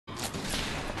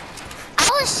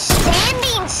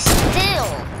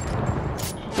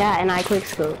Yeah, and I quick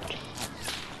scoped.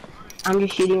 I'm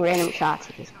just shooting random shots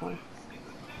at this point.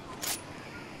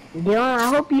 Dylan, I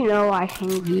hope you know I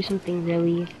can do something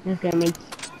really that's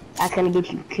gonna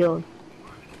get you killed.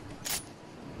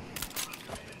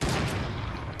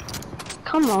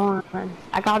 Come on,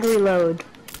 I gotta reload.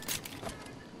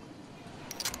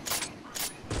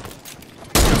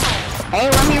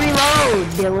 Hey, let me reload,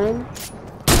 Dylan.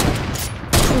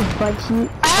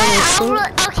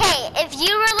 Okay, if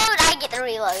you reload, I get the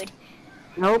reload.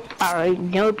 Nope, alright.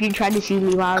 Nope, you tried to shoot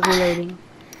me while I was reloading.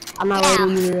 I'm not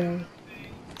letting you reload.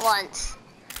 Once.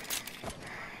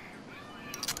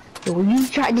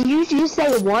 Did you just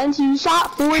say once? You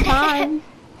shot 4 times.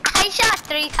 I shot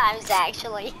 3 times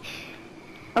actually.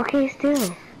 Okay,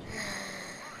 still.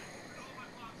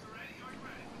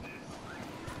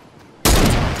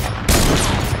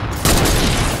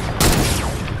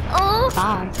 Oh.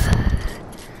 Bye.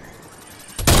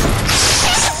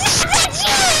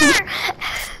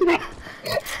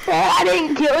 I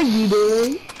didn't kill you,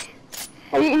 dude.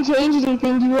 I didn't change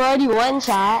anything. You already one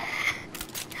shot.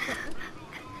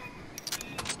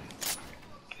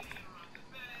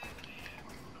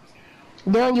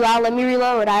 Dylan, you out? Let me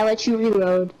reload. I let you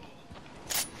reload.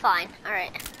 Fine. All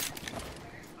right.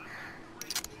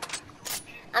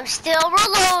 I'm still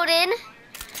reloading.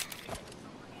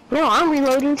 No, I'm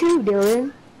reloading too,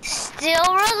 Dylan.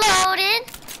 Still reloading.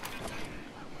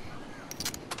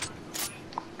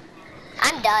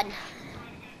 I'm done.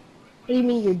 What do you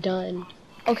mean you're done?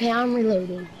 Okay, I'm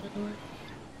reloading.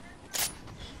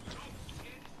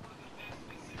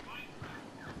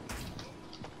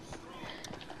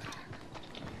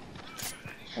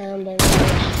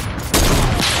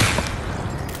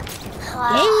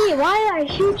 Wow. Hey, why did I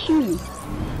shoot you?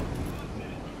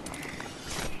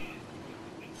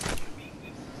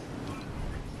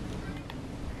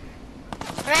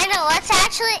 Randall,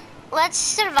 let's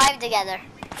survive together.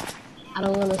 I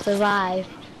don't want to survive.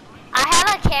 I have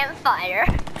a campfire.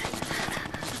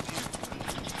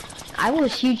 I will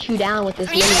shoot you down with this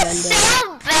You're minigun, Dylan.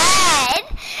 so bad.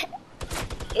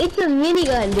 It's a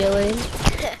minigun, Dylan.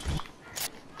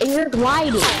 And you're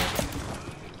gliding.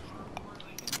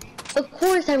 Of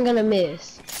course I'm gonna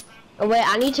miss. Oh wait,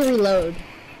 I need to reload.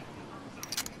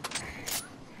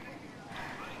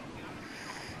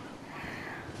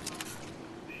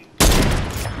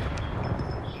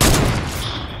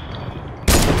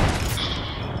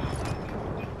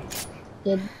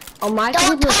 On my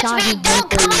Don't touch shot, me! Don't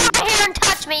come over here and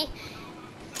touch me!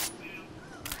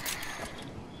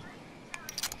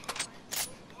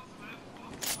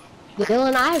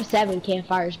 Dylan, I have 7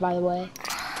 campfires, by the way.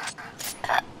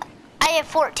 I have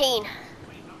 14.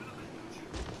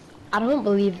 I don't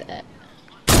believe that.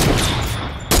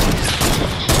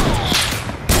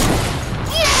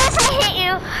 Yes, I hit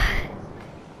you!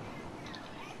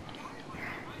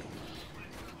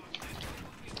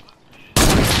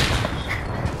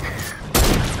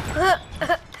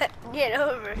 Get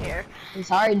over here. I'm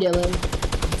sorry, Dylan.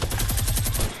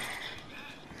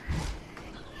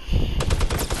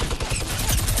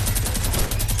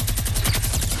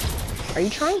 Are you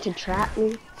trying to trap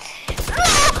me?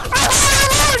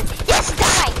 Yes,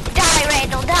 die! Die,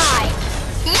 Randall, die!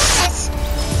 Yes!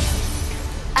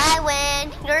 I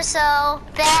win. You're so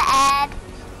bad.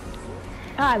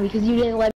 Ah, because you didn't let